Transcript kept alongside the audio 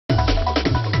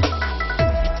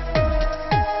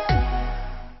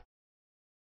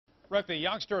Rick, the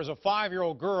youngster is a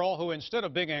 5-year-old girl who, instead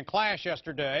of being in class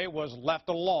yesterday, was left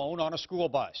alone on a school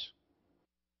bus.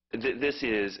 This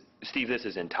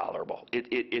is intolerable.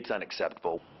 It's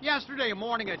unacceptable. Yesterday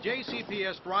morning, a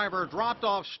JCPS driver dropped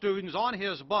off students on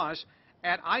his bus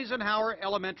at Eisenhower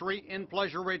Elementary in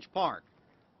Pleasure Ridge Park.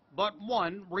 But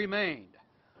one remained.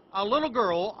 A little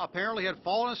girl apparently had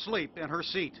fallen asleep in her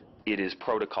seat. It is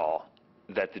protocol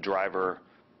that the driver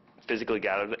physically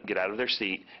get out of their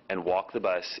seat and walk the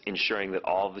bus, ensuring that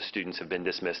all of the students have been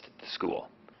dismissed at the school.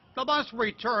 The bus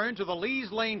returned to the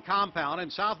Lees Lane compound in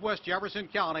southwest Jefferson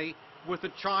County with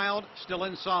the child still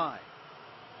inside.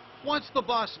 Once the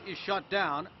bus is shut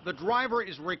down, the driver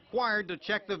is required to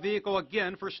check the vehicle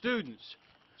again for students.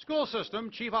 School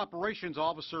System Chief Operations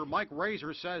Officer Mike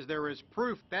Razor says there is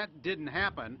proof that didn't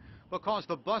happen because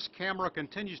the bus camera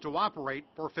continues to operate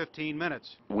for 15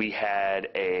 minutes. We had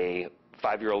a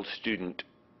 5-year-old student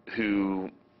who,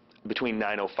 between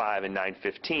 9:05 and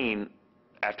 9:15,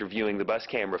 after viewing the bus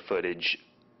camera footage,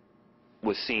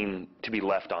 was seen to be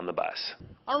left on the bus.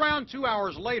 Around 2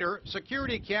 hours later,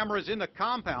 security cameras in the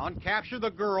compound capture the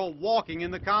girl walking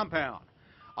in the compound.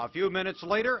 A few minutes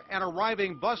later, an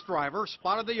arriving bus driver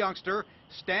spotted the youngster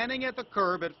standing at the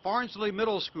curb at Farnsley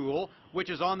Middle School,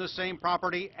 which is on the same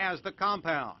property as the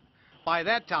compound. By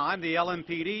that time, the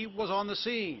LMPD was on the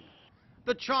scene.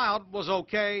 The child was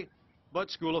okay,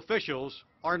 but school officials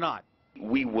are not.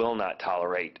 We will not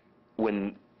tolerate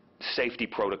when safety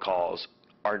protocols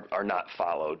are not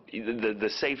followed. The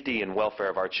safety and welfare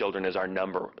of our children is our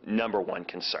number one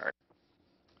concern.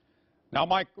 Now,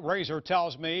 Mike Razor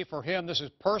tells me for him this is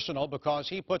personal because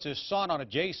he puts his son on a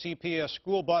JCPS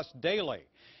school bus daily.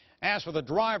 As for the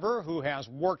driver who has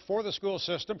worked for the school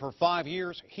system for 5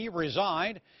 years, he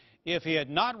resigned. If he had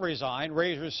not resigned,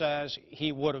 Razor says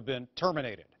he would have been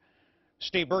terminated.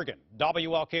 Steve Bergen,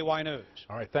 WLKY News.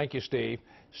 All right, thank you, Steve.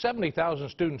 70,000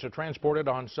 students are transported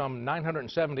on some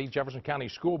 970 Jefferson County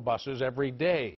school buses every day.